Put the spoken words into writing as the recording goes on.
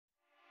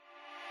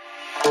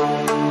What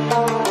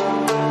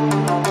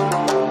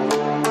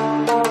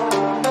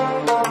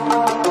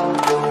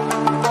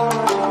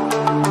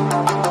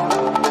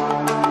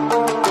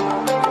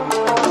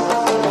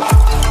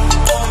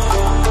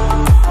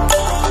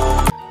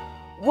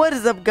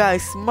is up,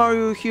 guys?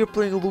 Mario here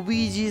playing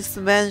Luigi's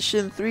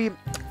Mansion 3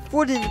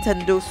 for the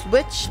Nintendo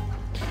Switch.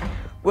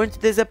 In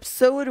today's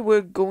episode, we're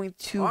going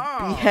to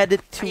be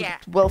headed to the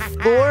 12th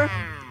floor,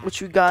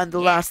 which we got in the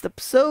last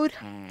episode.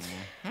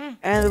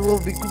 And it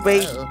will be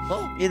great,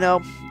 you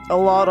know, a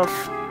lot of...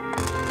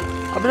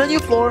 I'm in a new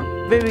floor,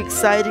 very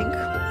exciting.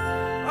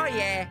 Oh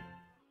yeah.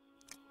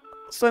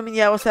 So I mean,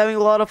 yeah, I was having a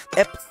lot of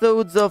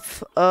episodes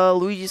of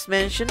Luigi's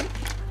Mansion.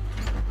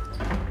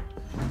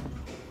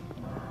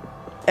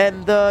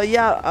 And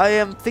yeah, I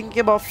am thinking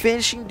about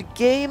finishing the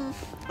game,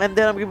 and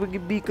then I'm going to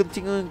be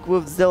continuing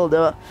with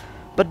Zelda.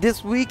 But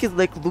this week is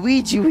like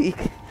Luigi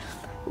week.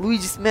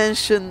 Luigi's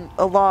Mansion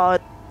a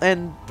lot,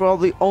 and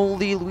probably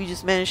only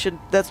Luigi's Mansion.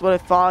 That's what I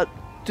thought.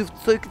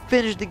 So you can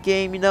finish the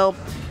game, you know.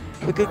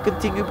 We can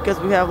continue because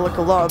we have like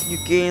a lot of new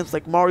games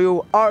like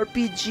Mario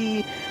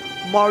RPG,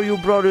 Mario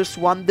Brothers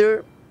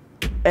Wonder,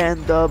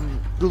 and the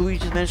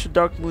Luigi's Mansion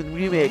Dark Moon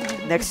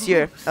remake next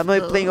year. I'm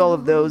not playing all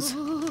of those.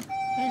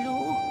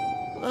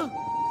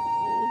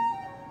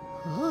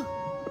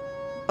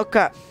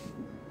 Okay.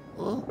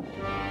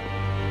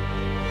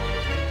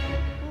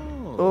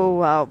 Oh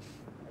wow.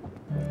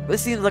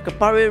 This seems like a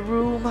pirate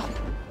room.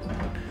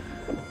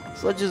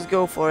 So let's just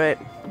go for it.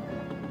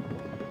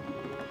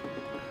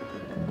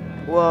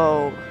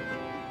 Whoa.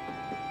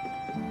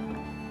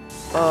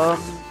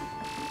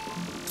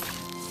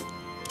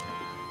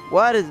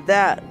 What is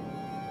that?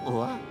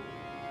 What?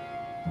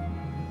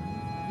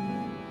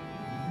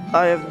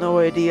 I have no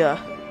idea.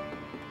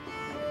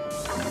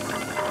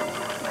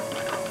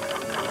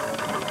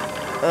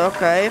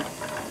 Okay.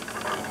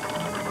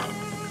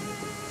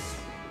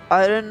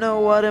 I don't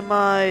know, what am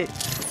I...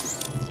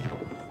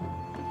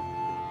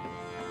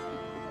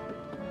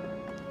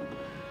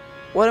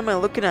 What am I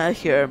looking at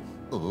here?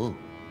 Ooh.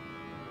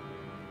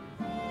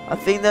 I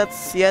think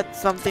that's yet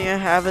something I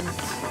haven't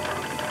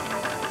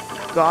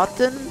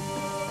gotten.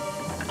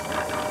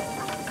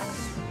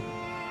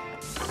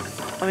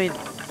 I mean...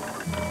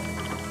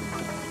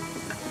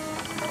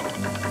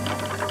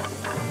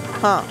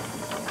 Huh.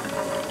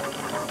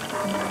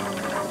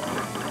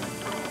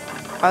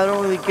 I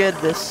don't really get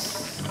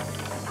this.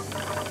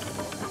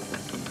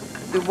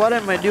 Dude, what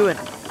am I doing?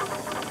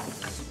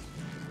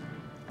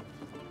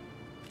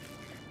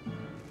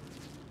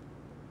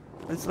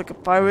 It's like a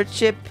pirate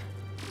ship.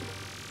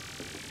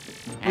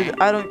 Dude,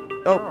 I don't...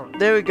 Oh,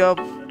 there we go.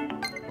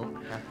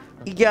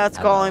 Gadd's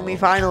calling me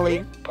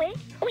finally.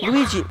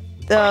 Luigi,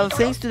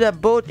 thanks to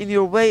that boat in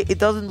your way, it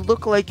doesn't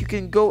look like you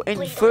can go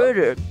any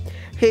further.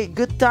 Hey,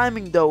 good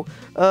timing though.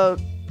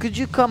 Could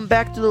you come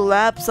back to the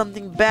lab?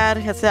 Something bad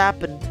has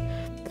happened.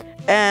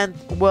 And,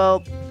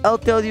 well, I'll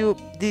tell you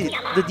the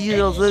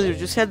details later.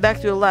 Just head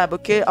back to the lab,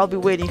 okay? I'll be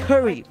waiting.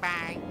 Hurry!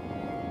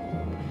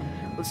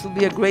 This will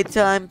be a great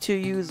time to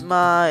use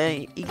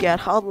my Gadd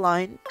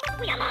hotline.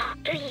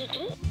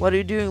 What are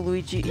you doing,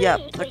 Luigi? Yeah,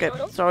 okay.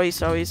 Sorry.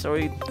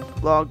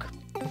 Log.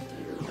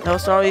 No,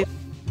 sorry.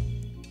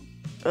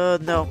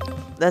 No.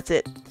 That's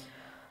it.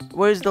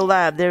 Where's the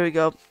lab? There we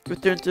go.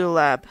 Return to the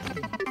lab.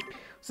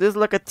 So there's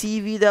like a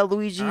TV that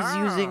Luigi is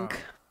using.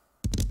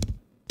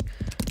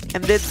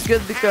 And that's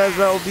good because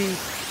I'll be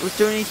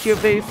returning here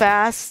very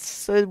fast,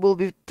 so it will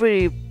be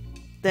pretty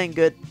dang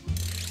good.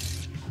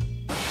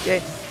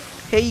 Okay.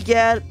 Hey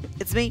Gadd,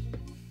 it's me.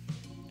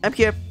 I'm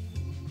here.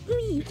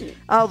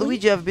 Oh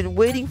Luigi, I've been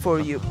waiting for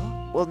you.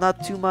 Well,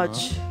 not too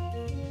much.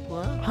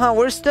 Huh,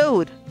 where's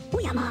Toad?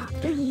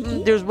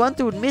 There's one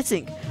Toad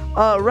missing.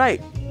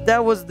 Right.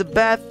 That was the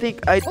bad thing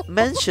I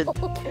mentioned.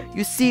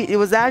 You see, it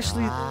was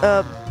actually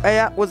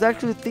I was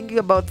actually thinking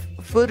about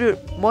further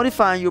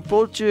modifying your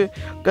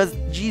Poltergust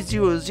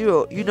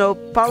G00, you know,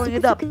 powering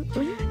it up.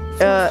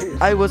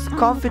 I was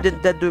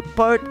confident that the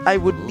part I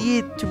would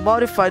need to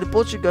modify the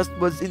Poltergust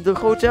was in the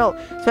hotel,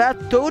 so I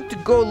had Toad to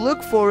go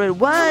look for it.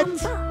 What?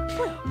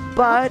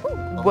 But,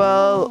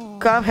 well,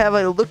 come have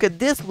a look at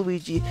this,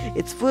 Luigi.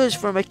 It's footage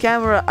from a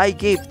camera I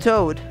gave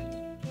Toad.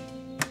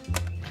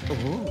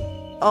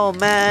 Oh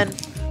man.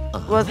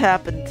 What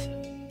happened?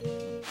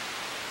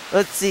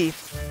 Let's see.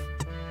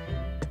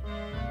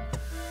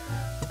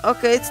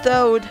 Okay, it's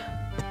Toad.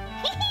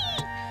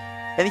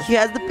 And he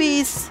has the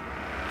piece.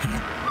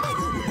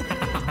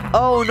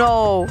 Oh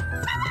no.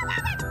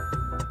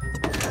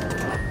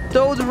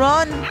 Toad,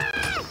 run!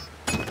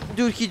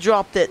 Dude, he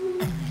dropped it.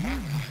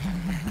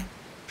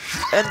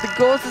 And the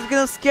ghost is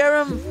gonna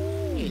scare him.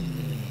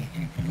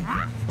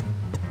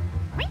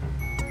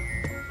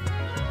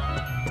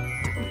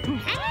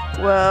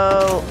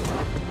 Well...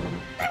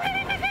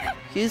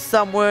 He's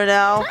somewhere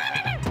now.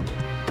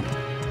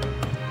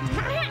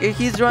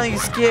 He's running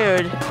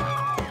scared.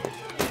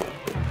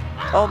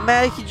 Oh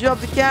man, he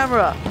dropped the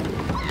camera.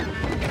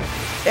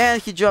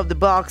 And he dropped the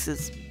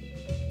boxes.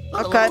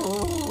 Okay.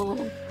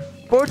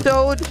 Poor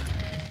Toad.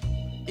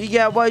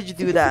 Yeah, why'd you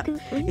do that?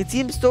 It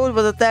seems Toad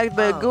was attacked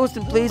by a ghost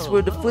in place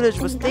where the footage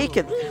was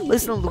taken.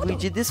 Listen,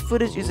 Luigi, this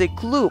footage is a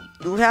clue.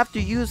 You'll have to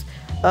use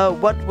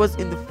what was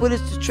in the footage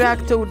to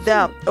track Toad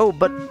down. Oh,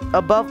 but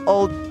above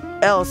all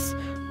else,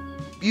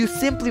 you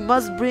simply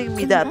must bring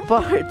me that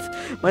part.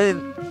 My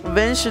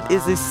invention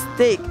is a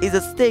stake.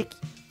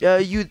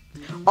 You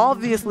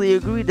obviously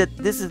agree that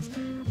this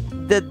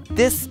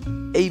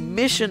a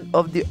mission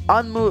of the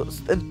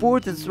utmost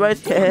importance,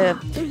 right? Get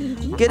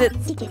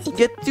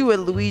to it,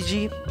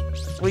 Luigi.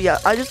 Well, yeah,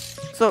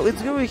 so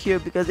it's over here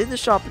because in the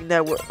shopping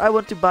network, I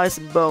want to buy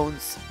some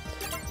bones.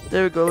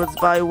 There we go. Let's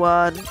buy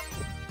one.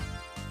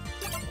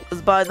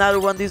 Let's buy another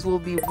one. These will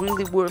be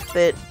really worth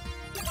it.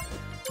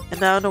 And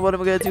now I don't know what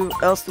I'm gonna do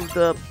else with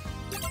the.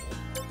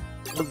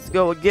 Let's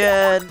go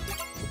again.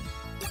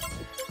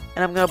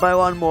 And I'm gonna buy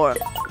one more.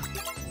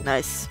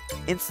 Nice.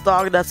 In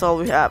stock, that's all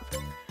we have.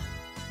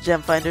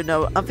 Gem finder,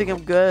 no. I think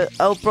I'm good.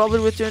 I'll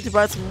probably return to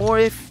buy some more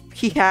if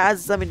he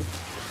has. I mean,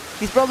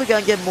 he's probably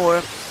gonna get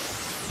more.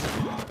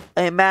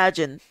 I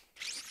imagine.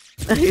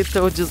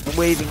 So just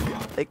waving.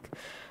 Like,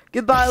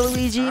 goodbye,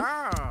 Luigi.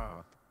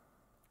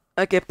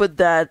 Okay, put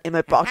that in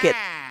my pocket.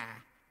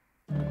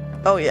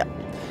 Oh, yeah.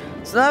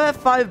 So now I have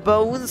 5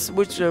 bones,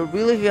 which are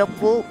really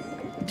helpful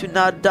to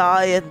not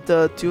die and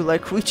to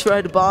like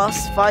retry the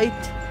boss fight.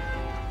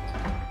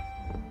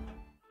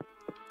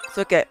 It's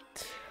okay.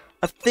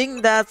 I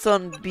think that's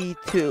on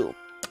B2.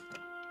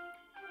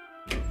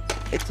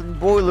 It's on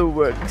Boiler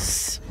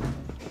Works.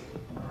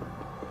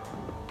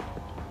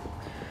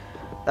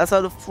 That's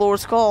how the floor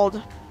is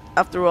called,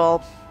 after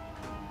all.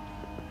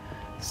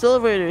 This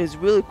elevator is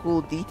really cool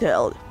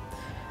detailed.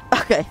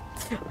 Okay,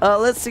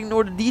 let's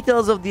ignore the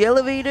details of the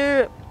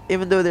elevator,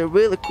 even though they're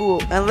really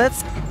cool. And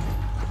let's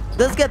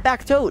get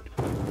back Toad.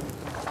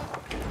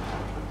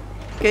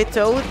 Okay,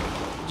 Toad,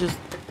 just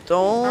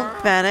don't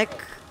panic.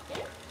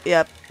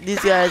 Yeah,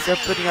 these guys are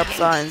putting up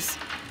signs.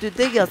 Dude,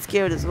 they got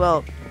scared as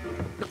well.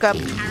 Look up.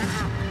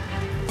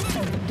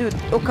 Dude,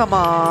 oh come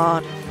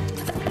on.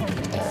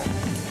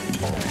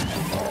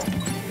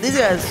 These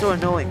guys are so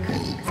annoying.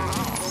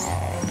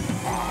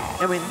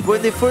 I mean,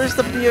 when they first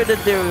appeared,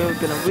 that they were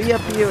gonna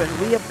reappear and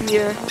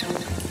reappear.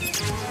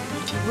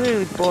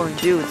 Really boring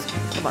dudes.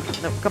 Come on,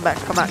 no, come back.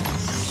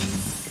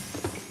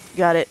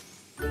 Got it.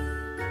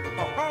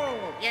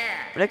 Oh,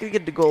 yeah. But I can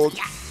get the gold.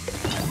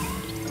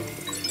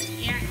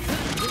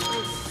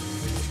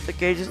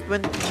 Okay, just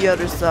went to the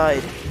other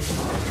side,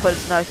 but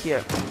it's not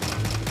here.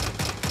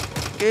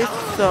 Okay,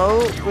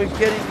 so we're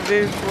getting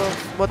very close.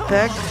 What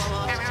the heck?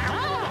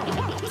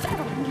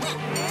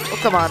 Oh,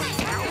 come on.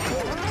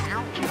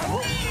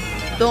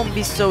 Don't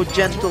be so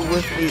gentle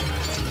with me.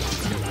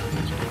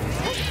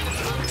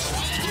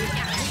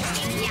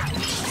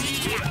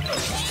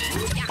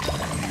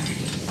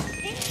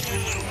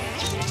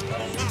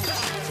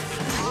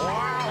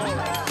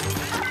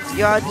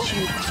 Got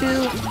you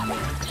too.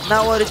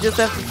 Now what I just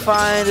have to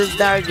find is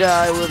that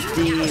guy with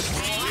the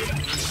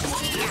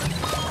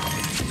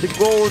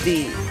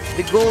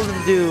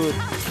golden dude.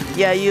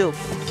 Yeah, you.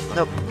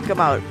 Nope, come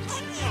out.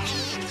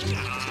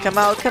 Come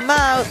out.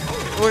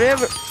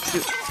 Whatever.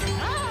 Dude.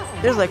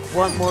 There's like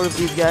one more of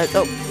these guys.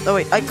 Oh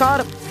wait, I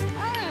got him.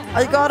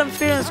 I got him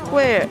fair and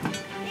square.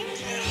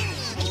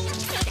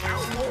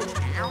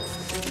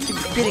 Keep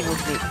kidding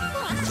with me.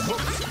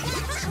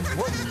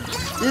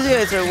 These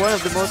guys are one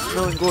of the most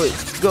annoying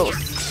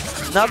ghosts.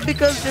 Not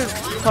because they're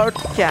hard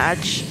to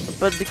catch,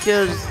 but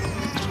because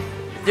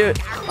they're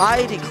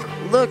hiding.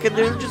 Look, and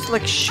they're just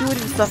like shooting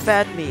stuff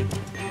at me.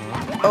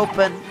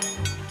 Open.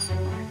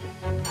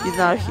 He's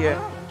not here.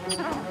 He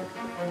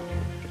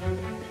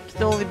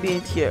can only be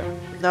in here.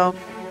 No.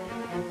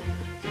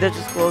 They're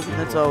just closing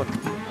its own.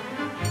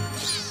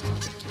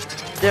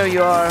 There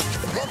you are.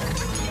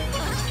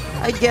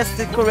 I guessed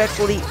it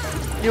correctly.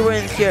 You were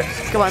in here.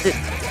 Come on, dude.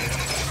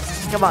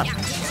 Come on.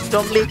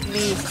 Don't make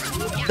me...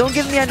 Don't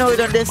get me annoyed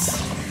on this.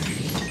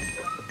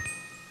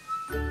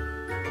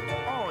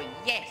 Oh,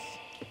 yes.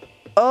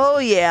 Oh,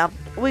 yeah.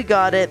 We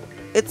got it.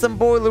 It's some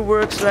Boiler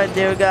Works right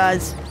there,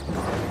 guys.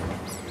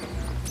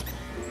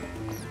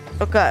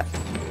 Okay.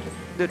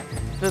 Dude,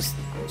 just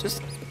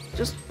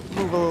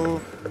move a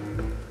little.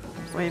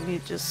 Let me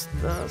just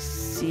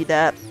see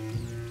that.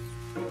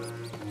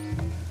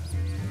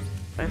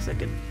 Wait a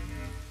second.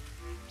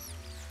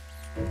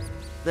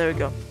 There we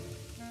go.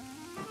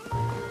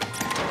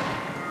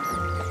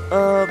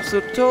 So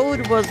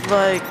Toad was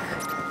like,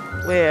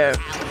 where?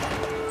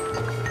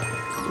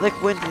 Like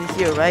went in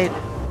here, right?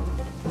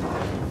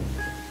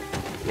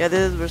 Yeah,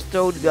 this is where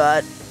Toad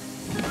got.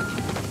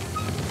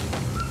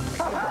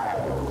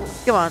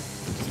 Come on,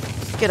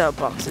 let's get out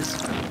boxes.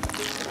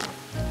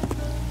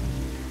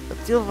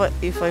 Let's see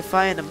if I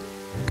find him.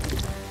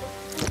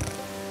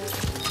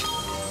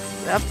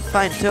 I have to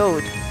find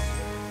Toad.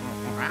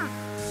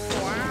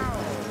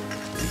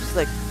 Just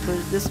like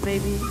push this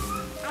maybe.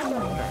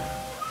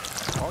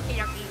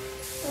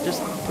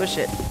 Just push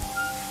it.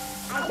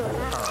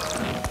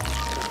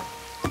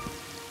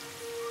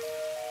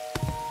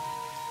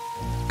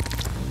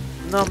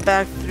 No, I'm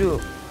back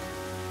through.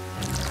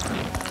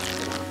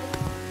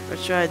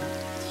 Let's try it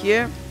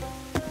here.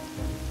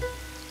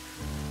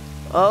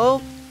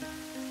 Oh.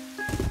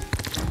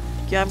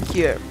 Okay, I'm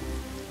here.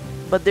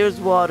 But there's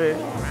water.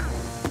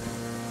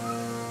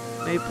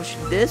 Maybe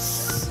pushing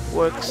this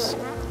works.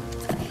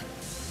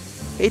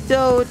 Hey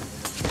Toad!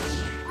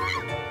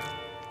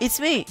 It's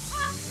me!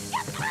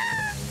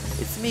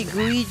 It's me,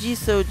 Luigi,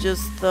 so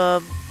just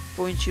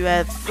point you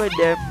at right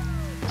there.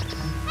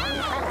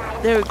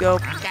 There we go.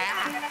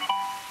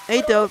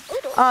 Hey Toad!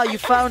 Ah, you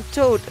found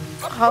Toad!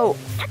 How?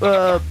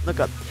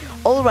 Okay.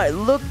 Alright,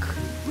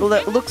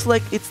 looks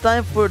like it's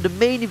time for the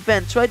main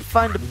event. Try to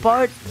find the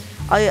part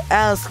I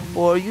asked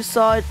for. You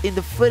saw it in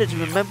the footage,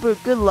 remember?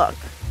 Good luck.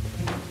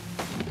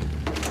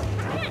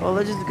 Well,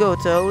 let's just go,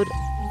 Toad.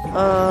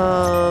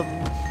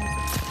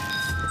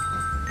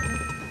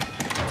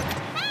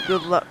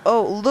 Good luck.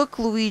 Oh, look,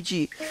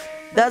 Luigi.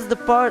 That's the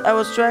part I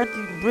was trying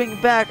to bring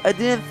back. I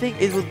didn't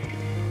think it would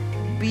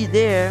be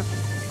there.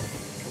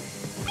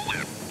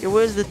 Okay,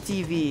 where's the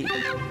TV?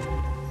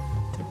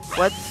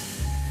 What?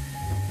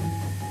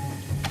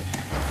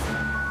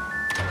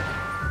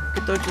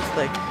 Okay, Toad just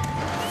like...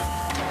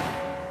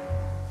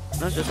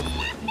 Not just...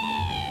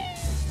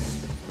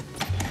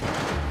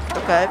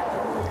 Okay.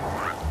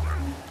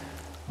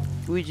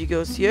 Luigi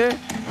goes here.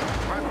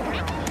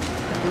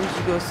 And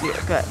Luigi goes here.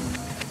 Okay.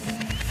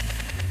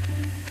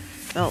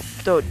 No,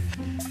 Toad.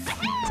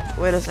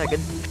 Wait a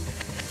second.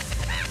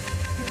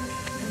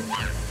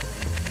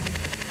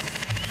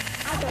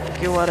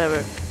 Okay,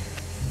 whatever.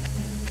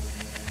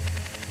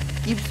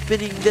 Keep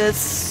spinning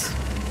this.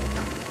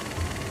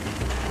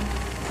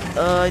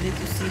 I need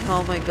to see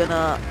how am I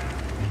gonna...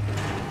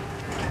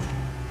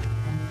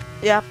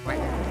 Yeah.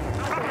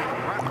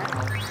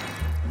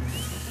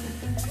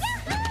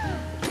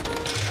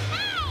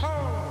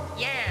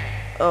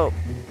 Oh.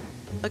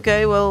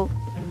 Okay, well...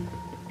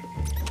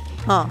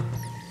 Huh.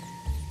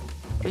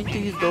 I need to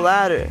use the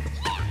ladder.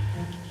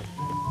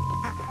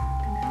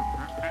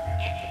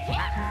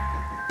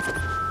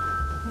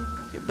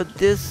 Okay, but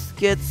this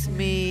gets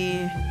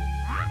me...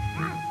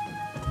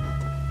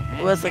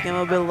 Wait a second,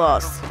 I'm a bit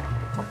lost.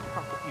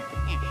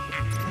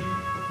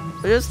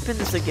 I'll just spin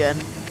this again.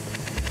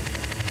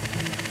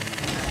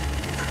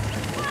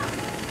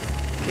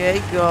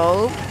 Okay,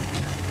 go.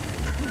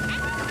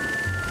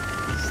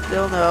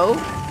 Still no.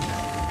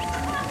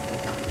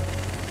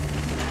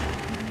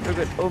 We're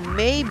good. Or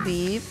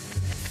maybe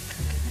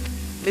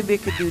I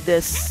could do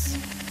this.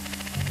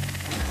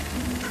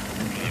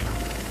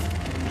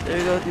 There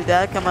we go, do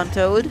that. Come on,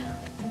 Toad.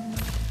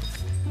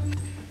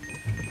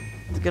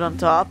 Let's get on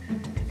top.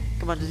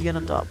 Come on, just get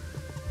on top.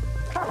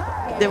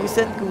 Then we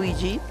send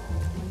Luigi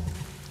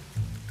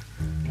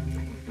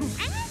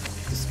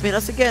to spin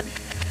us again.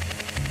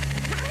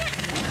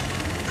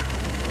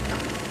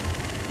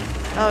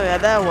 Oh yeah,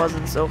 that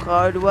wasn't so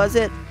hard, was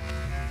it?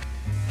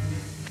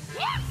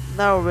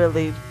 No,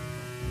 really.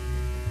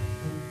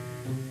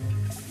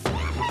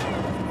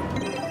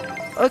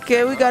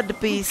 Okay, we got the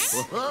piece.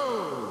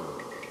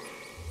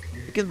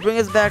 You can bring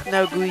us back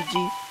now,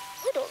 Luigi.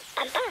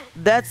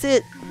 That's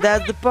it.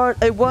 That's the part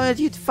I wanted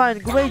you to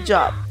find. Great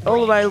job.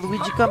 Alright,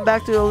 Luigi, come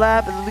back to the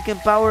lab and we can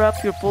power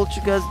up your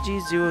Poltergust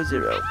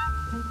G00.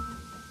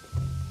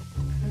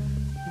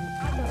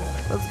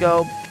 Let's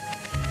go.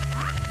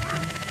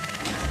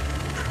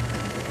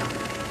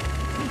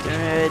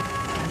 Turn it.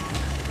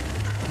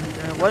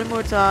 Turn it one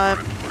more time.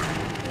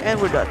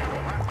 And we're done.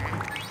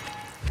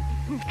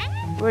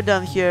 We're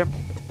done here.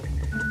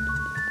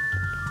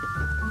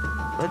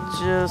 Let's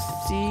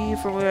just see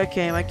from where I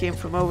came. I came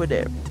from over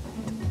there.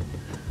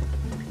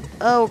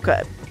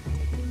 Okay.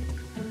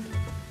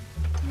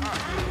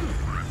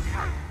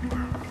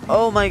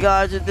 Oh my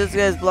god, this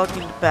guy's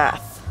blocking the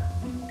path.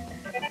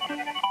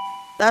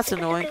 That's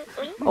annoying.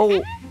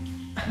 Oh,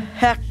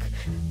 heck.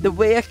 The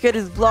way ahead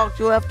is blocked.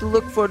 You'll have to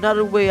look for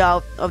another way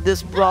out of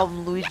this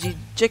problem, Luigi.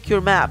 Check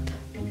your map.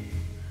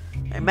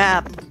 My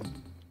map.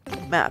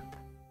 Map.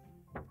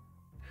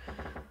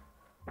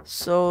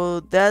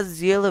 So, that's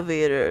the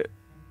elevator.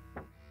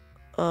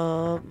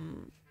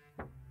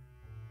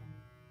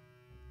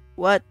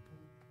 What?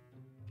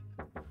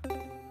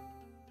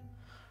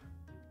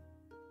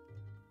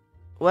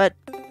 What?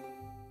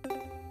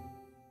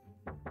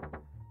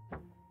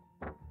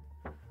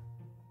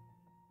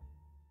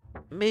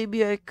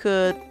 Maybe I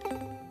could...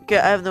 Okay,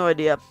 I have no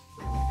idea.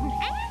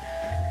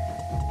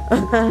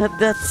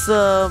 That's,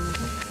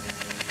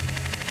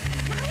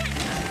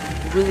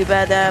 really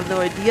bad. I have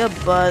no idea,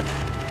 but...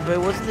 Wait,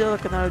 wasn't there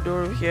like another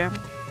door over here?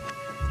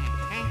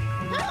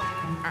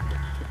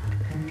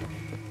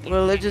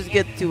 Well, let's just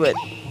get to it.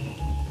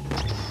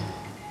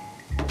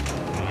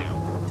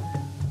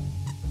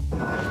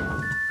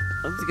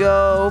 Let's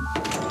go.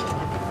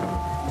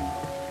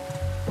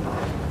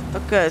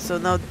 Okay, so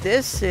now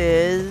this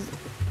is...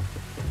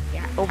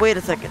 Oh, wait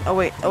a second. Oh,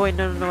 wait,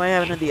 no, I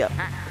have an idea.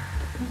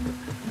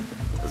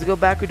 Let's go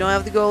back. We don't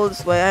have to go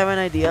this way. I have an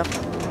idea.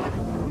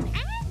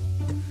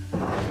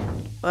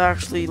 I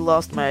actually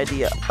lost my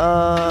idea.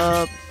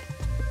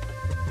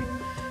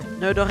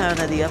 No, don't have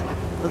an idea.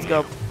 Let's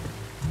go.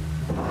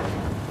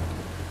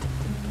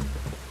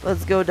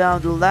 Let's go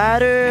down the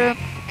ladder.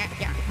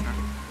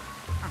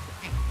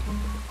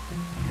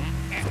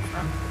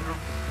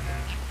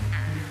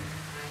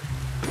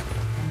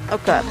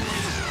 Okay.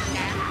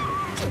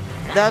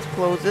 That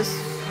closes.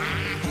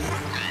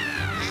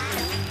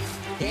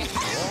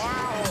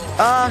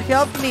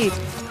 Help me!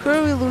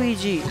 Hurry,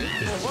 Luigi!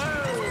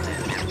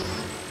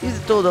 He's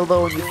told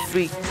alone, you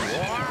freak.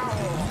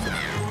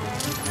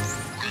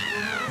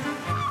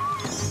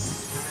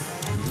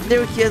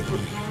 There he is.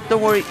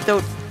 Don't worry,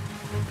 Toad.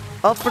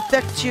 I'll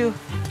protect you.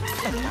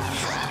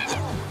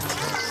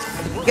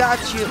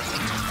 Got you.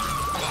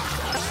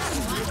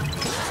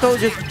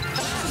 Told you.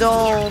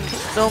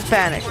 Don't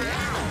panic.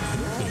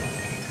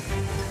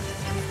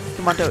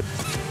 Come on, Toad.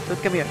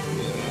 Toad, come here.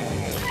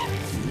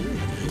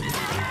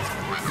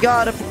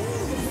 Got him.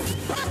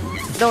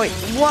 No, wait.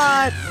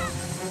 What?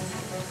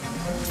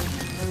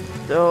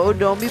 Toad,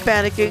 don't be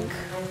panicking.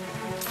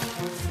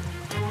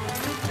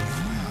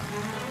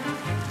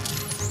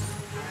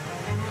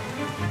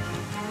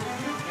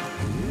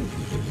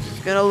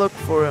 Just gonna look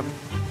for him.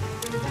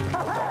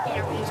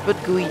 Let's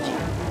put Luigi.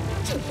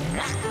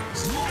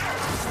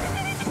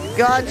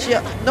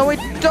 Gotcha. No, wait.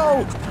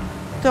 Toad.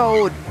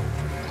 Toad.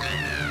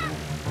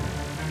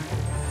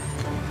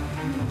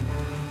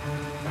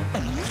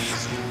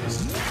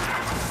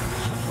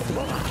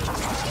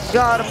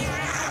 Got him.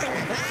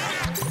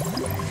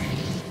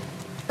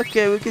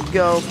 Okay, we could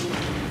go.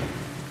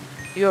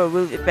 You're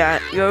really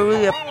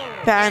a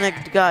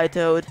panicked guy,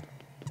 Toad.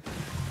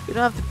 You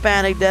don't have to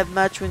panic that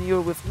much when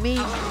you're with me.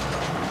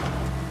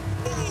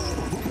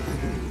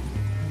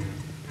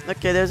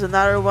 Okay, there's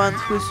another one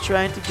who's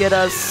trying to get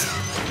us,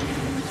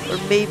 or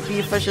maybe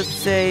if I should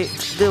say,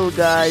 little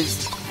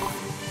guys.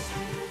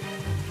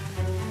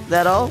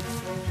 That all?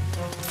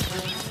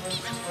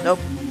 Nope.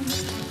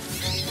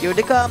 Here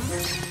they come.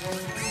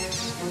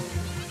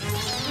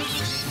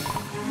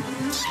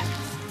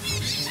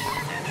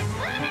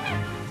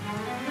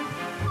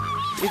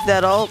 Is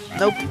that all?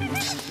 Nope.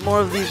 More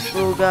of these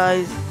little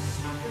guys.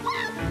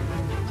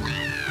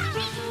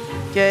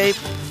 Okay.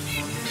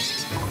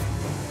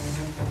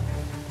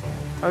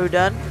 Are we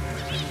done?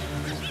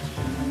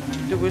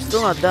 Dude, we're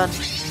still not done.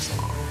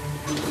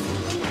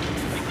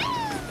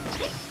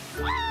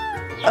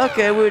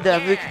 Okay, we're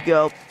done. We can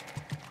go.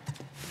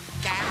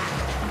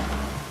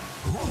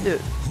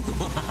 Dude.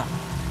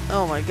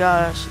 Oh my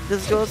gosh.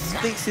 This ghost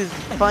thinks he's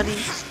funny.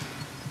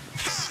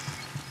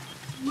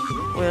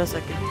 Wait a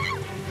second.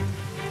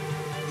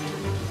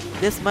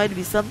 This might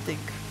be something.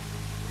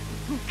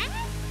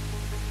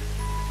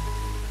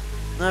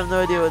 I have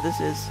no idea what this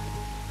is.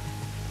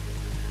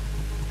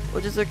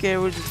 Which is okay,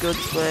 we'll just go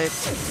this way.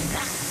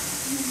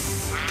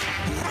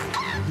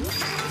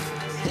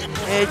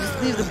 Hey,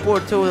 just leave the poor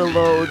Toad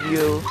alone,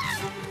 you.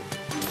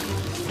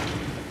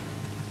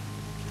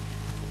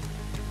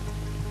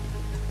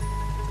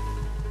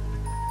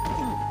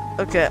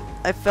 Okay,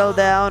 I fell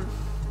down.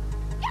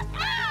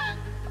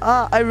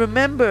 Ah, I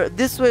remember.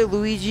 This way,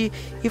 Luigi.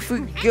 If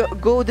we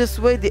go this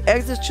way, the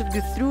exit should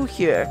be through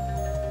here.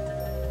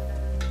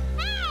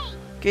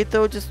 Okay,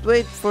 Toad, just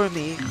wait for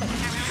me.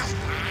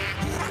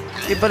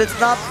 Okay, but it's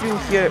not through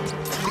here.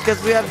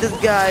 Because we have this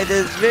guy that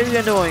is very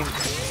annoying.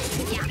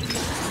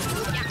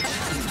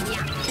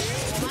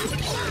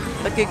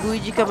 Okay,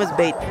 Luigi, come as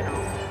bait.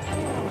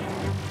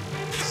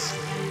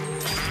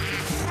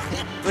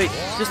 Wait,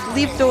 just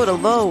leave Toad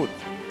alone.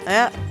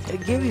 I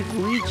gave you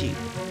Luigi.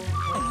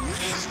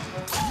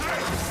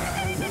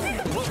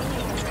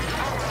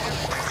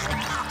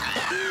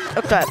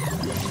 Okay.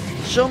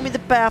 Show me the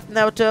path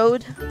now,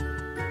 Toad.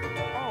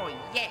 Oh,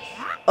 yes.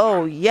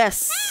 Oh,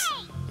 yes.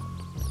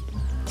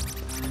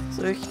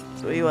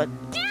 So you what?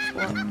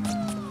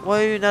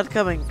 Why are you not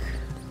coming?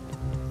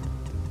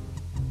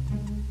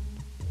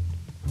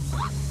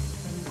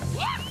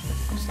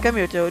 Just come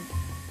here, Toad.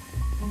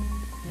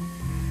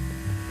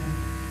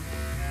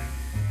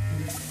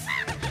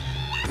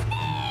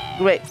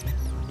 Great.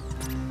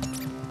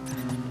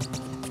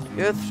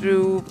 You're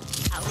through.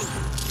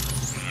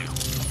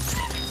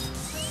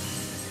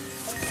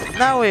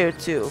 Now where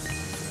to?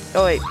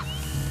 Oh wait.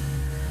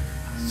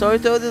 Sorry,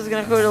 Toad, this is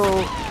gonna hurt a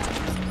little.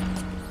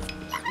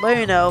 But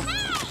you know.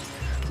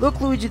 Look,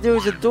 Luigi, there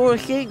is a door.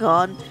 Hang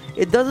on.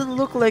 It doesn't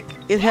look like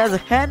it has a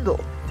handle.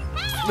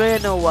 But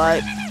I know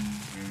why.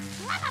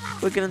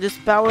 We're gonna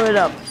just power it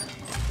up.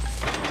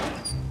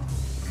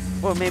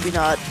 Or maybe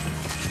not.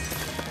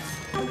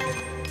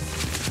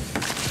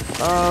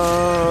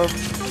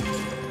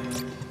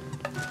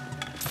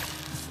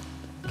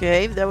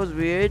 Okay, that was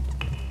weird.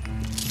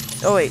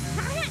 Oh wait.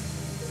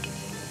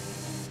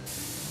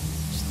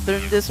 Just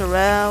turn this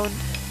around.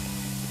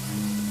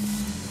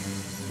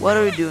 What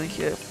are we doing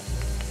here?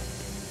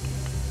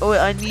 Oh wait,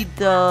 I need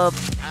yeah,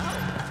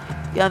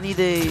 I need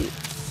a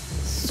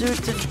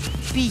certain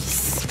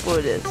piece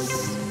for this.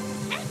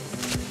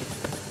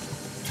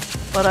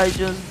 But I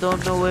just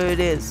don't know where it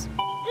is.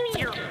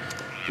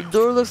 The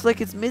door looks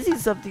like it's missing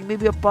something,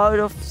 maybe a part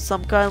of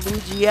some kind of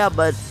Luigi, yeah,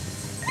 but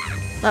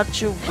not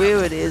sure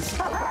where it is.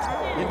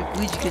 Maybe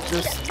Luigi could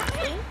just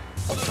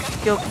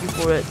help you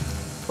for it.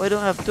 Why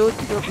don't I have Toad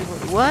to help me for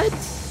it? What?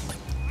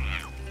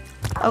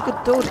 How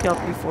could Toad help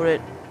me for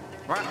it?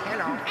 Well,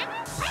 hello.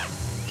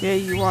 Okay,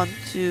 you want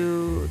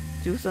to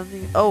do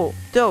something? Oh,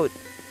 Toad.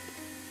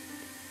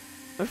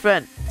 My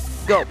friend,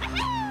 go.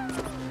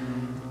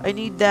 I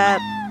need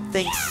that.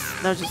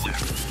 Thanks. Now just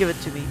give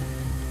it to me.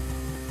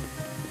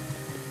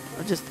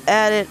 I'll just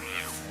add it.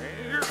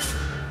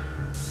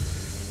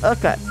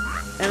 Okay.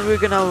 And we're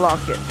gonna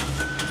lock it.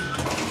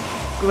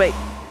 Great.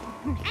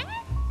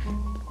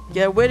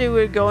 Get ready,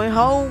 we're going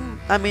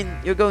home. I mean,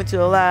 you're going to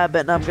the lab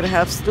and I'm gonna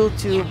have still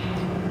to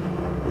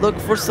look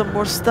for some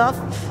more stuff.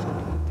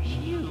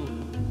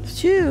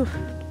 Phew.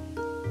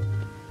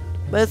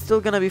 But it's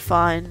still gonna be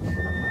fine.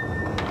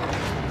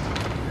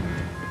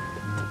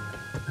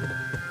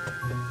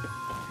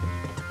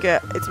 Okay,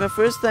 it's my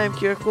first time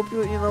here. Hope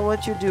you know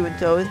what you're doing,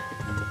 Toad.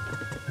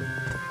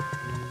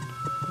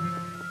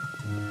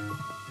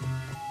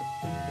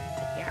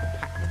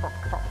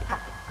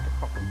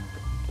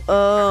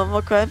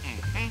 Okay.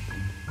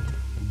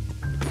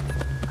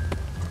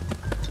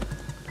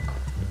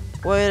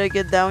 Why did I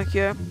get down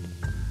here?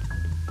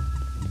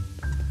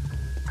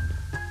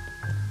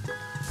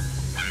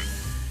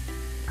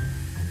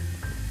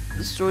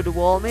 Destroy the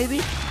wall, maybe?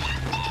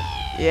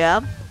 Yeah.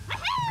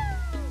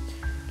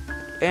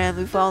 And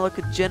we found like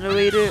a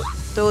generator.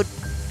 Toad,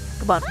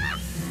 come on.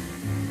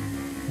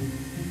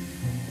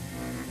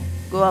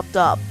 Go up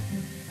top.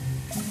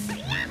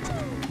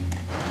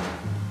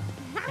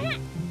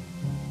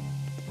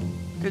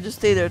 Okay, just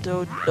stay there,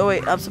 Toad. Oh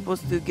wait, I'm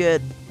supposed to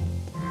get...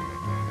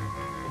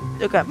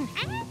 Okay.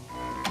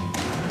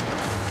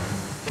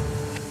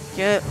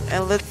 Okay,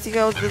 and let's see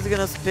how this is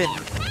gonna spin.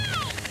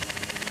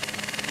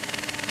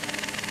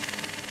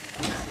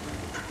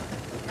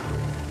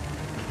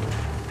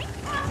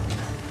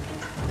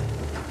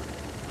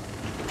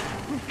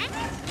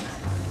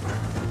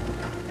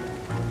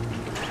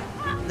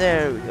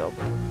 There we go.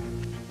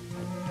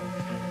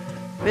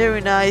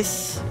 Very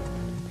nice.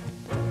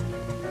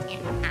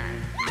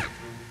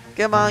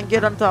 Come on,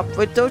 get on top.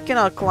 Wait, Toad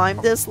cannot climb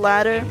this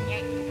ladder.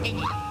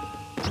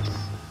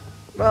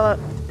 Well,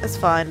 it's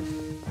fine.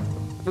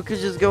 We could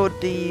just go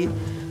the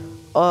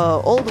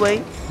old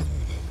way.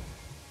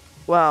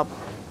 Wow.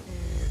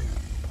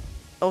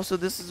 Oh, so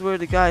this is where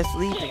the guy is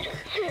sleeping.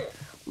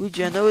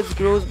 Luigi, I know it's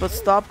gross, but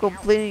stop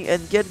complaining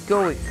and get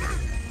going.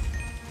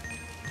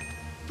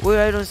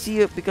 Where I don't see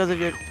it because of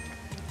your...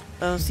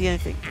 I don't see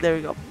anything. There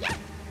we go.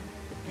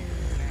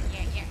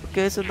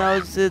 Okay, so now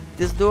it's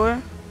this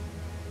door.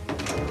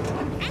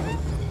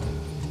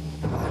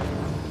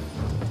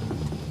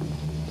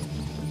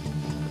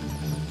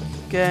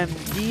 Okay, I'm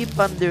deep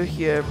under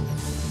here.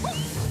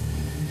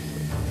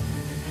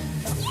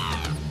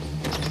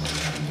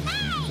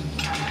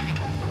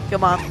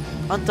 Come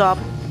on top.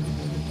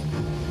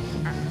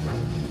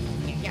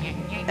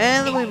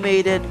 And we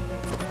made it.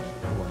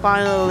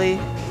 Finally.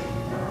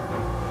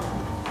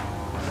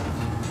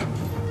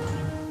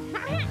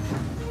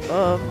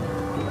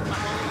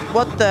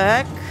 What the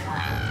heck?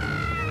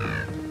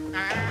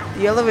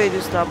 The elevator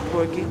stopped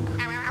working.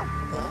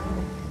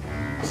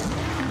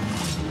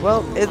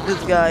 Well, it's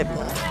this guy.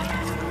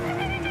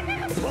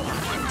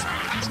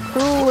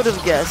 Who would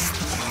have guessed?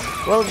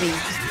 Well, me.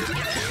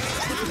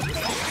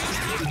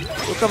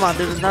 Oh, come on,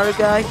 there's another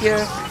guy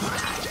here.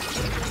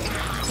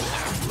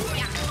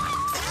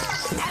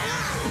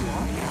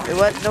 Wait,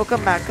 what? No,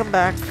 come back, come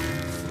back.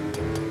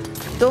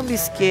 Don't be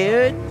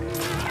scared.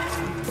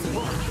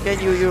 Can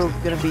you're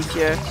gonna be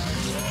here.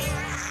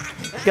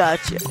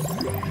 Gotcha.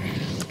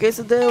 Okay,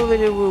 so the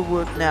elevator will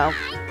work now.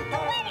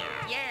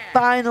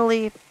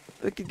 Finally,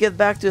 we can get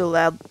back to the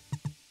lab.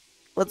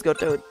 Let's go,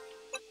 Toad.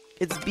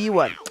 It's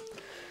B1.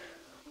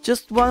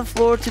 Just one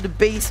floor to the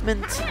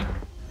basement.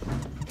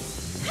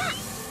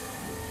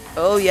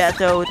 Oh yeah,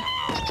 Toad.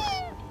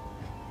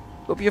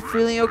 Hope you're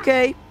feeling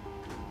okay.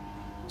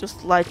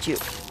 Just light you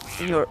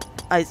in your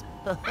eyes.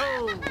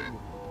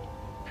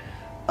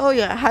 Oh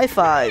yeah, high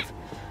five.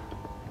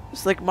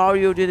 Just like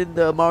Mario did in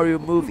the Mario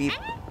movie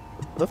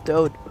of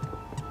Toad.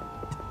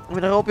 I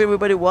mean, I hope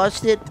everybody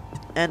watched it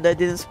and I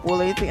didn't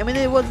spoil anything. I mean,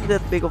 it wasn't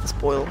that big of a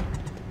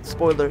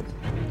spoiler.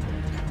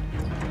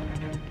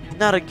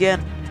 Not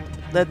again.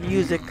 That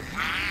music.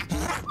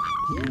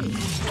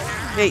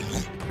 Hey.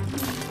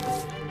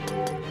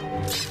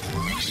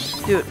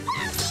 Dude.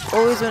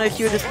 Always when I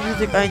hear this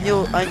music, I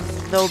know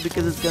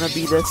because it's gonna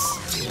be this.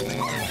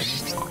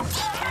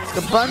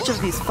 A bunch of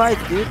these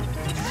fights, dude.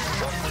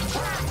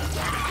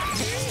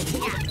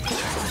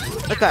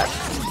 Okay.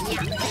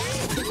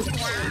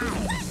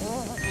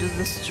 Just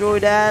destroy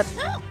that.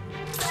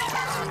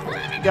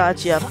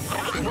 Gotcha.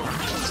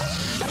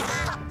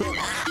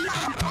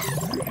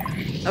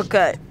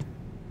 Okay.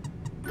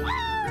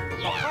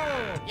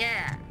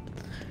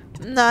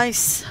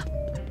 Nice.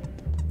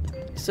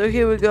 So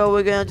here we go.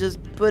 We're gonna just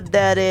put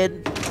that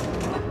in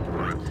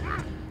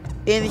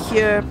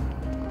here.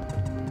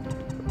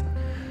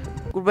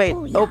 Great.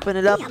 Open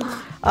it up.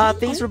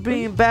 Thanks for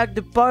bringing back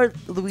the part,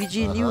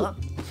 Luigi and you.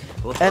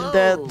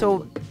 And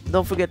Toad.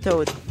 Don't forget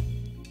Toad.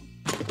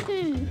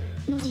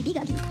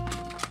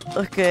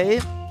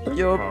 Okay.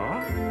 You're...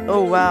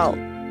 Oh, wow.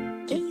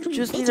 You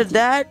just needed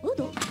that?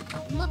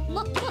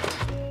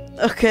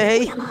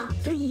 Okay.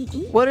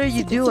 What are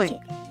you doing?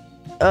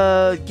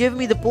 Give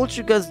me the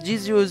Poltergust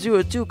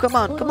G002. Come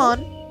on, come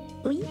on.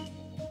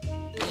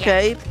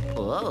 Okay.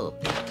 Oh.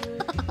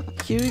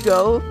 Here we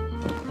go.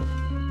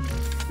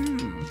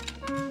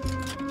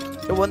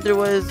 I wonder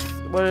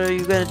what are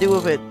you gonna do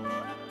with it?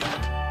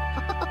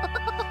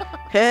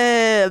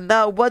 Hey,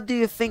 now what do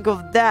you think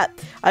of that?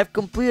 I've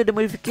completed the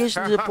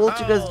modification to the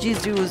Poltergust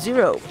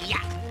G00.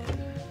 Yeah.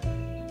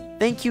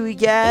 Thank you,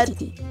 Gadd.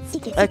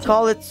 I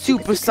call it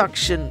Super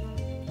Suction.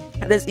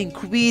 It has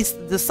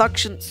increased the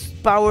suction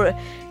power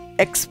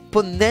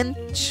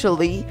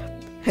exponentially.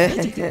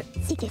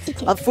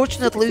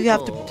 Unfortunately, you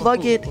have to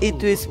plug it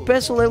into a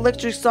special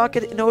electric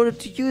socket in order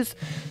to use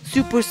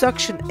Super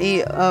Suction,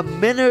 a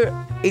minor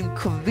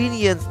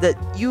inconvenience that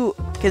you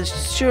can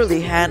surely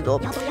handle.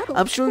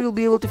 I'm sure you'll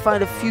be able to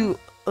find a few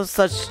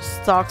such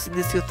stocks in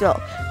this hotel.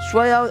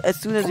 Try out as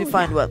soon as you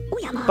find one.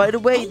 By the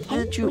way,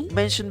 didn't you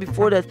mention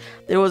before that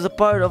there was a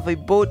part of a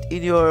boat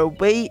in your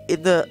way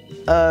in the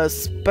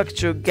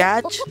Spectre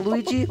Gadd,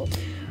 Luigi?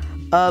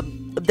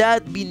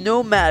 That'd be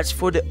no match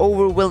for the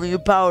overwhelming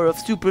power of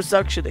Super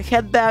Suction.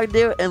 Head back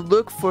there and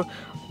look for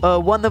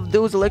one of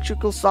those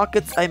electrical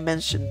sockets I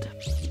mentioned.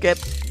 Okay,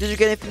 did you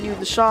get anything new in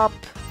the shop?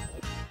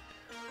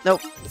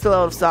 Nope, still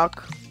out of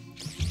stock.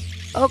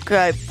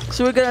 Okay,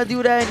 so we're gonna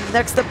do that in the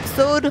next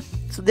episode.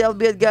 So that'll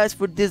be it, guys,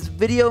 for this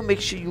video.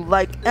 Make sure you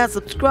like and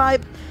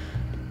subscribe,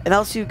 and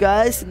I'll see you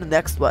guys in the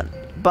next one.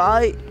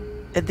 Bye,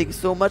 and thank you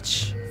so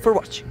much for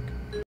watching.